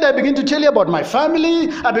excited. I begin to tell you about my family.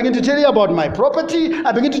 I begin to tell you about my property.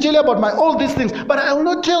 I begin to tell you about all these things. But I will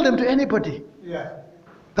not tell them to anybody. Yeah.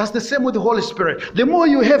 That's the same with the Holy Spirit. The more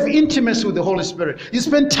you have intimacy with the Holy Spirit, you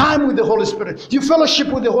spend time with the Holy Spirit, you fellowship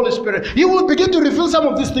with the Holy Spirit, He will begin to reveal some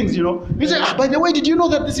of these things, You say, by the way, did you know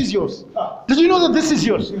that this is yours? Did you know that this is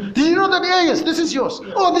yours? Did you know that, yes, this is yours.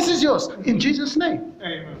 Oh, this is yours. In Jesus' name.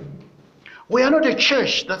 Amen. We are not a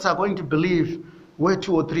church that are going to believe where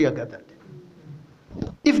 2 or 3 are gathered.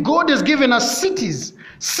 If God has given us cities,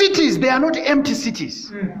 they are not empty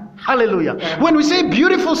cities. Hallelujah. When we say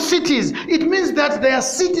beautiful cities, it means that there are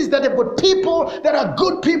cities that have got people that are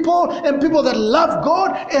good people and people that love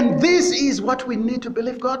God. And this is what we need to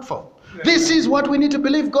believe God for. This is what we need to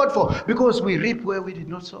believe God for, because we reap where we did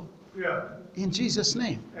not sow. In Jesus'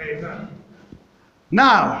 name. Amen.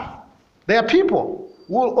 Now, there are people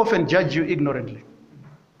who will often judge you ignorantly.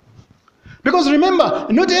 Because remember,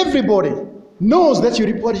 not everybody knows that you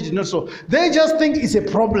reap what you did not sow. They just think it's a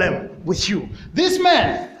problem with you. This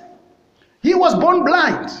man, he was born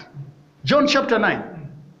blind. John chapter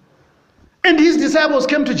 9. And his disciples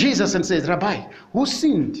came to Jesus and said, Rabbi, who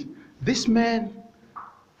sinned? This man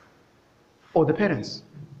or the parents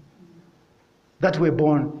that he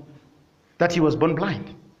was born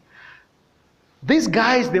blind? These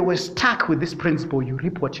guys, they were stuck with this principle, you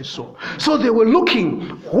reap what you sow. So they were looking,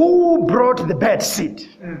 who brought the bad seed?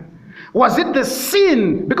 Was it the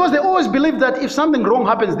sin? Because they always believe that if something wrong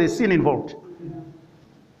happens, there's sin involved.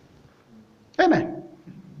 Amen.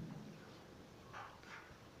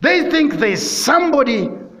 They think there's somebody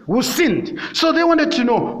who sinned. So they wanted to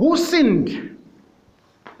know who sinned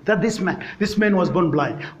that this man was born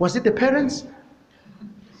blind. Was it the parents?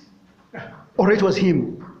 Or it was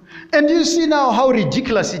him? And you see now how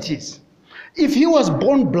ridiculous it is. If he was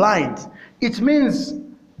born blind, it means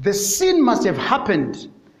the sin must have happened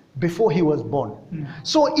before he was born.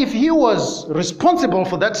 So if he was responsible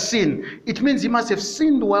for that sin, it means he must have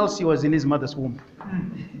sinned whilst he was in his mother's womb.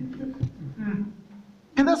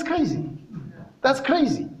 And that's crazy. That's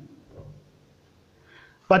crazy.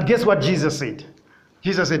 But guess what Jesus said?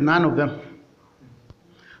 Jesus said, none of them.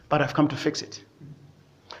 But I've come to fix it.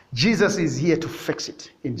 Jesus is here to fix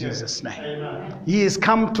it in Jesus' name. Amen. He has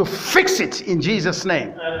come to fix it in Jesus' name.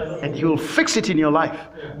 And He will fix it in your life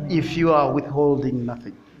if you are withholding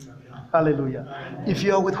nothing. Hallelujah. If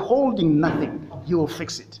you are withholding nothing, He will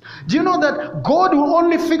fix it. Do you know that God will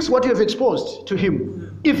only fix what you have exposed to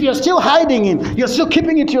Him? If you're still hiding it, you're still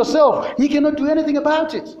keeping it to yourself, He cannot do anything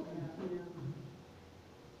about it.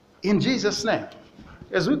 In Jesus' name.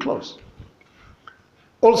 As we close.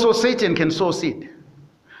 Also, Satan can sow seed.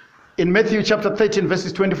 In Matthew chapter 13,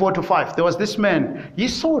 verses 24 to 5, there was this man, he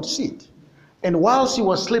sowed seed. And whilst he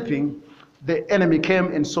was sleeping, the enemy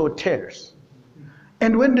came and sowed tares.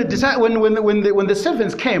 And when the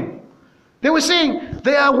servants came, they were saying,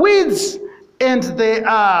 there are weeds and there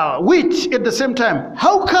are wheat at the same time.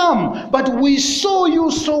 How come? But we saw you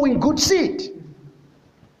sowing good seed.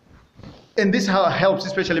 And this helps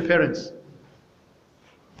especially parents.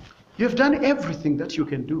 You have done everything that you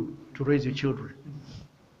can do to raise your children.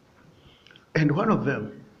 And one of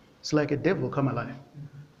them is like a devil come alive.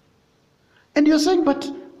 And you're saying, but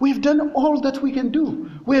we've done all that we can do.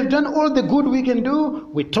 We have done all the good we can do.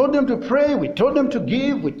 We told them to pray. We told them to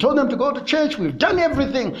give. We told them to go to church. We've done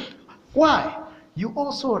everything. Why? You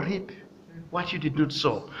also reap what you did not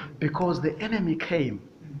sow. Because the enemy came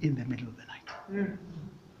in the middle of the night.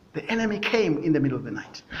 The enemy came in the middle of the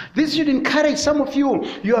night. This should encourage some of you.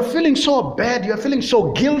 You are feeling so bad. You are feeling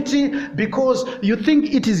so guilty because you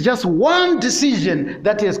think it is just one decision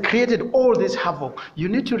that has created all this havoc. You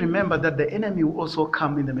need to remember that the enemy will also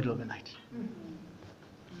come in the middle of the night.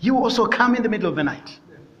 You will also come in the middle of the night.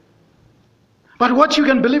 But what you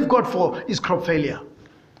can believe God for is crop failure.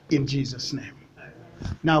 In Jesus' name.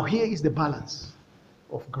 Now here is the balance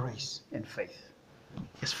of grace and faith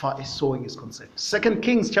as far as sowing is concerned. 2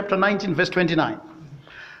 Kings chapter 19 verse 29.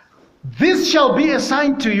 This shall be a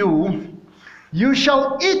sign to you. You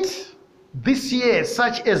shall eat this year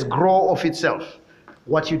such as grow of itself,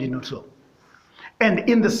 what you did not sow. And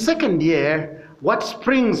in the second year, what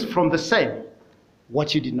springs from the same,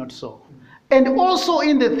 what you did not sow. And also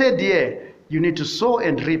in the third year, you need to sow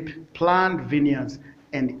and reap, plant vineyards,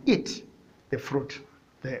 and eat the fruit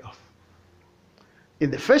thereof. In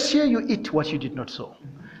the first year, you eat what you did not sow.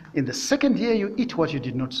 In the second year, you eat what you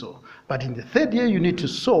did not sow. But in the third year, you need to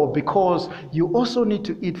sow because you also need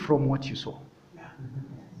to eat from what you sow.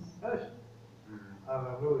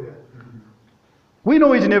 Hallelujah. We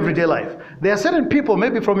know it in everyday life. There are certain people,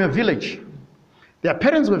 maybe from your village, their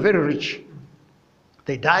parents were very rich.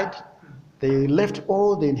 They died. They left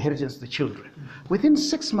all the inheritance to the children. Within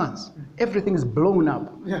 6 months, everything is blown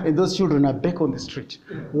up, and those children are back on the street.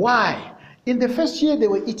 Why? In the first year, they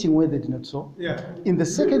were eating where they did not sow. In the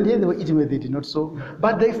second year, they were eating where they did not sow.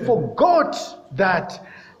 But they forgot that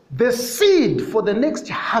the seed for the next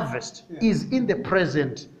harvest is in the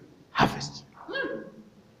present harvest.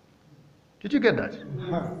 Did you get that?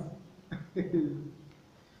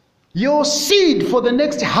 Your seed for the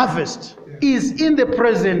next harvest is in the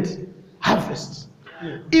present harvest.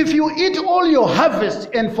 If you eat all your harvest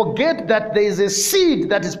and forget that there is a seed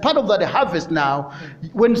that is part of that harvest now,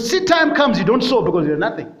 when seed time comes, you don't sow because you have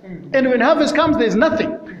nothing. And when harvest comes, there is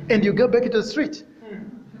nothing. And you go back into the street.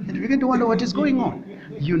 And you begin to wonder what is going on.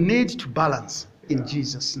 You need to balance in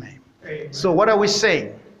Jesus' name. So what are we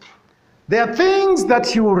saying? There are things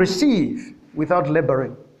that you will receive without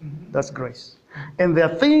laboring. That's grace. And there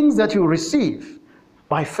are things that you receive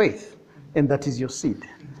by faith. And that is your seed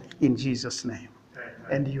in Jesus' name.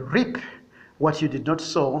 And you reap what you did not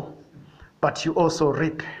sow, but you also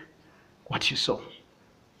reap what you sow.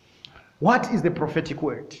 What is the prophetic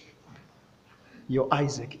word? Your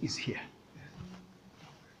Isaac is here.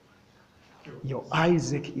 Your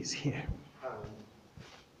Isaac is here.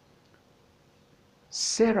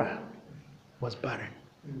 Sarah was barren.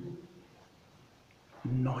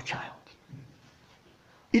 No child.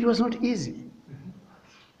 It was not easy.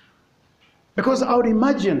 Because I would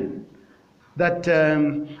imagine that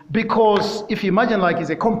because if you imagine like it's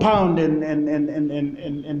a compound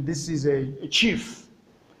and this is a chief,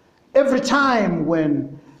 every time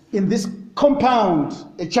when in this compound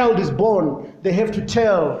a child is born, they have to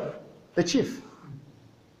tell the chief.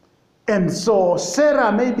 And so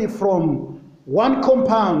Sarah, maybe from one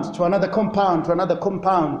compound to another compound to another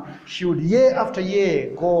compound, she would year after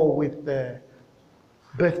year go with the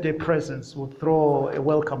birthday presents, would throw a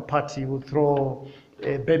welcome party, would throw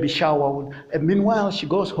a baby shower. And meanwhile, she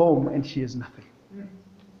goes home and she has nothing.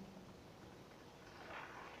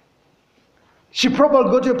 She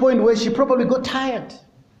probably got to a point where she probably got tired.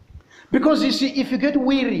 Because you see, if you get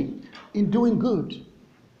weary in doing good,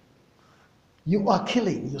 you are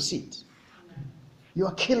killing your seed. You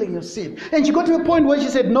are killing your seed. And she got to a point where she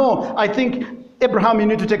said, no, I think, Abraham, you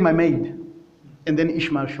need to take my maid. And then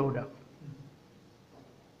Ishmael showed up.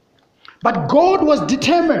 But God was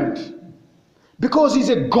determined because he's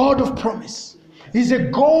a God of promise. He's a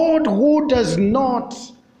God who does not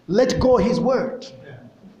let go his word.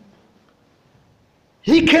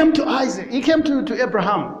 He came to Isaac, he came to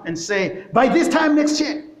Abraham and say, by this time next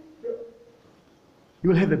year, you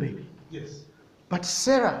will have a baby. Yes. But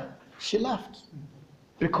Sarah, she laughed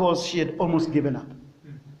because she had almost given up.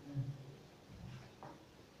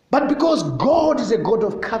 But because God is a God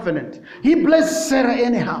of covenant, he blessed Sarah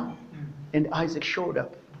anyhow. And Isaac showed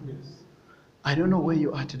up. Yes. I don't know where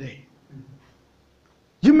you are today.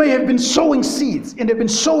 You may have been sowing seeds and have been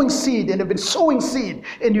sowing seed and have been sowing seed,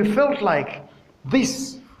 and you felt like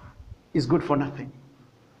this is good for nothing.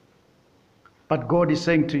 But God is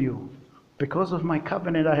saying to you, because of my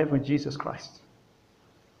covenant I have with Jesus Christ,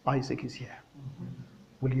 Isaac is here.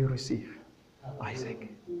 Will you receive Isaac?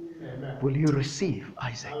 Amen. Will you receive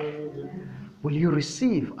Isaac? Will you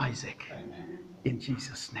receive Isaac? In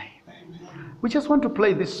Jesus' name. We just want to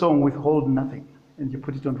play this song with Hold Nothing, and you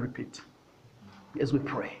put it on repeat as we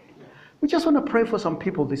pray. We just want to pray for some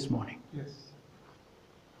people this morning. Yes.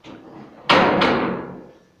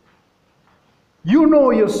 You know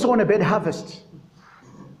you've sown a bad harvest.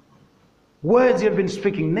 Words you've been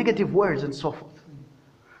speaking, negative words and so forth.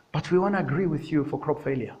 But we want to agree with you for crop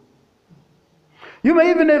failure. You may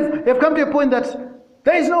even have come to a point that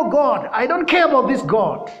there is no God. I don't care about this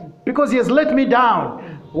God because he has let me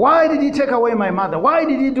down. Why did he take away my mother? Why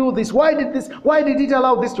did he do this? Why did he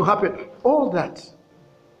allow this to happen? All that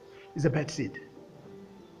is a bad seed.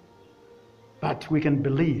 But we can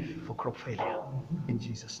believe for crop failure in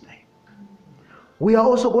Jesus' name. We are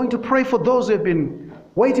also going to pray for those who have been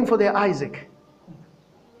waiting for their Isaac.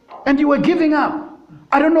 And you were giving up.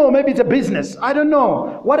 I don't know, maybe it's a business. I don't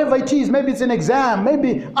know. Whatever it is, maybe it's an exam.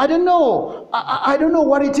 Maybe, I don't know. I don't know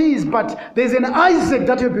what it is, but there's an Isaac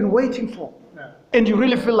that you've been waiting for. Yeah. And you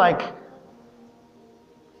really feel like,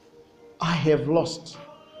 I have lost.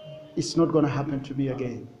 It's not going to happen to me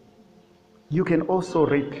again. You can also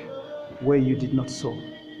reap where you did not sow.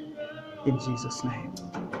 In Jesus' name.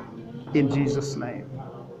 In Jesus' name.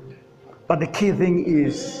 But the key thing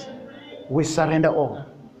is, we surrender all.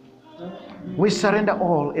 We surrender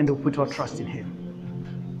all and we put our trust in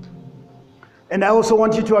Him. And I also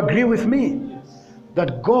want you to agree with me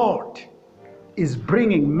that God is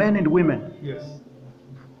bringing men and women Yes.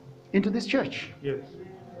 into this church Yes.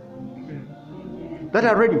 that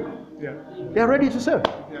are ready. Yeah. They are ready to serve.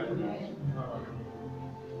 Yeah.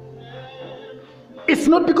 It's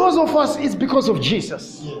not because of us, it's because of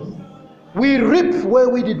Jesus. Yes. We reap where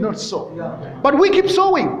we did not sow. But we keep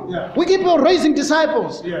sowing. Yeah. We keep raising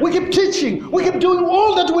disciples. Yeah. We keep teaching. We keep doing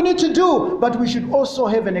all that we need to do. But we should also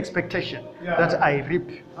have an expectation that I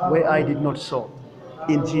reap where I did not sow.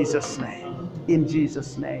 In Jesus' name. In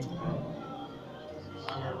Jesus' name.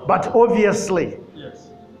 But obviously,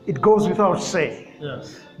 Yes. it goes without saying,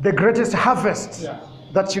 Yes. the greatest harvest Yeah.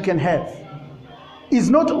 that you can have is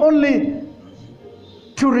not only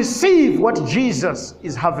to receive what Jesus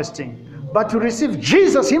is harvesting, but to receive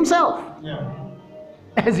Jesus Himself Yeah.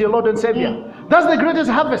 as your Lord and Savior. That's the greatest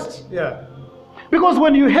harvest. Yeah. Because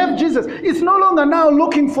when you have Jesus, it's no longer now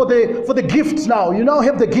looking for the gifts now. You now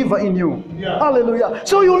have the giver in you. Yeah. Hallelujah.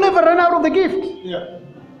 So you'll never run out of the gift. Yeah.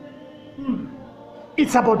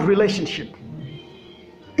 It's about relationship.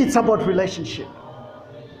 It's about relationship.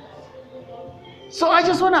 So I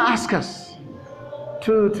just want to ask us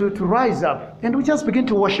to rise up and we just begin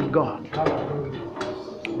to worship God. Hallelujah.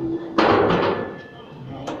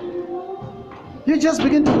 You just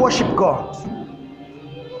begin to worship God.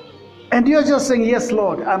 And you're just saying, yes,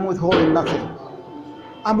 Lord, I'm withholding nothing.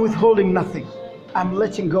 I'm withholding nothing. I'm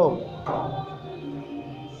letting go.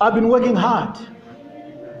 I've been working hard.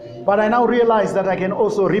 But I now realize that I can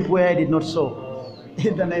also reap where I did not sow.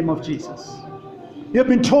 In the name of Jesus. You've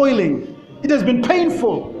been toiling. It has been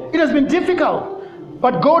painful. It has been difficult.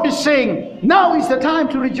 But God is saying, now is the time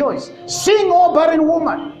to rejoice. Sing, O barren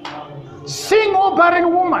woman. Sing, O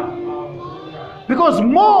barren woman. Because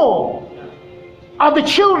more are the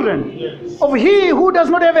children of he who does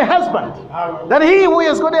not have a husband than he who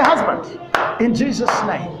has got a husband. In Jesus'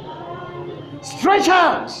 name. Stretch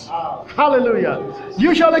out. Hallelujah.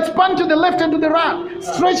 You shall expand to the left and to the right.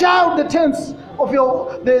 Stretch out the tents of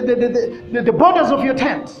your the borders of your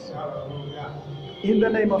tent. In the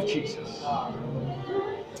name of Jesus.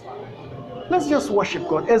 Let's just worship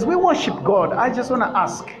God. As we worship God, I just want to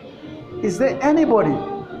ask, is there anybody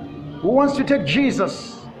who wants to take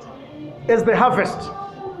Jesus as the harvest?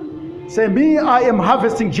 Say, me, I am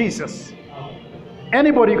harvesting Jesus.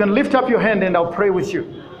 Anybody, you can lift up your hand and I'll pray with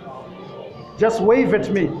you. Just wave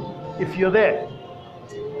at me if you're there.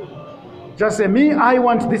 Just say, me, I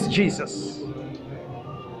want this Jesus.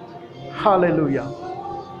 Hallelujah.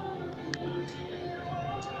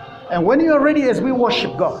 And when you are ready, as we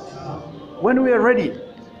worship God, when we are ready,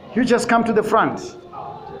 you just come to the front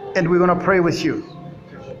and we're going to pray with you.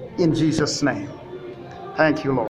 In Jesus' name. Thank you, Lord.